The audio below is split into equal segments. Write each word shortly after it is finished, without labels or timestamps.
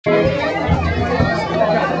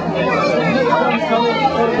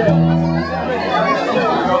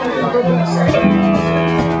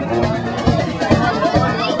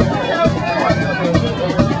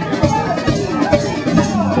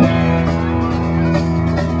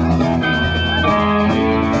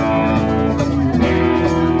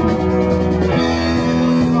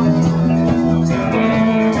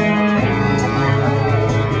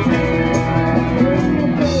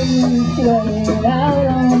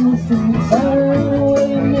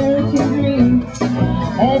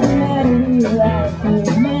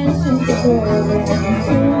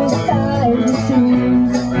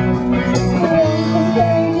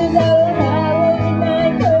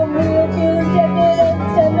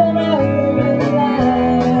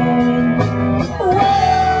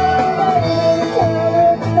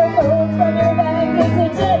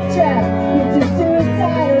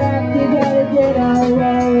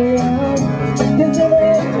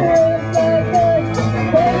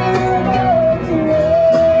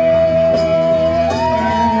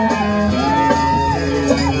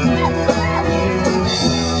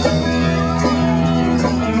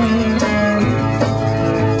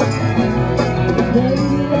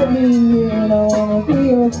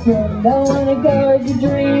Don't wanna guard your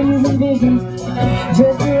dreams and visions.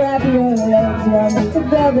 Just to wrap your legs around me, to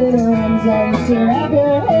velvet arms on me, to wrap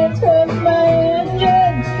your head towards my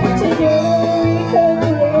engine. Together we come to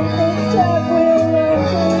live this track, we'll learn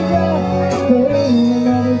to drive, pain will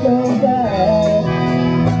never go back.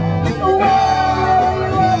 Whoa, you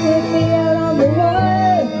walk with me out on the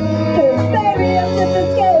line, 'cause baby I'm just as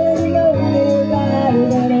scared to go nearby,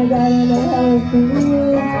 but I gotta know how it feels.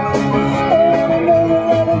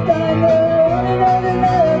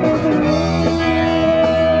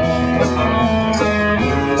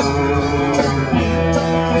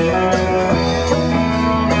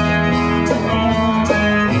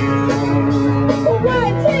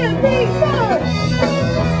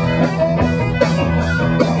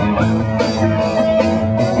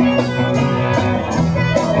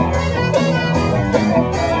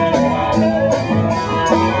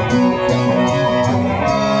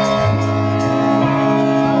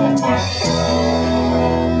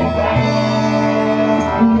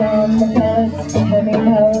 Heavy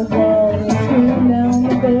metal walls scream down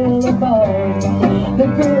the boulevard. The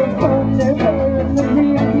girls comb their hair in the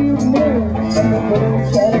rearview mirror, and the birds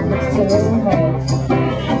try to look so hot.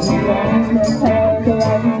 The arms no car, the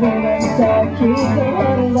lights were on dark. Kids are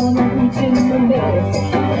huddled on the beach in the mist.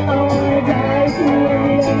 I wanna die here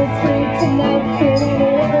on the street tonight, feeling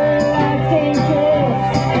an everlasting kiss.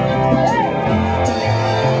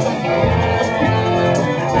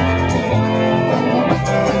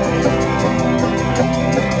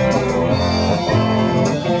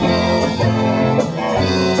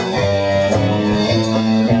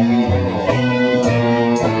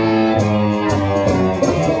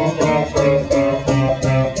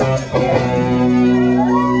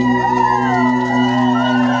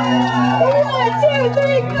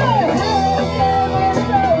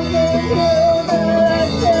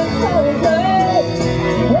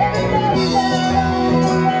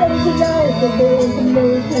 There's no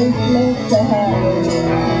place left to hide.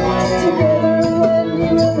 Together when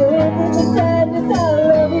you live in the sadness, I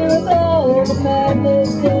love you with all the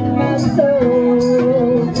madness.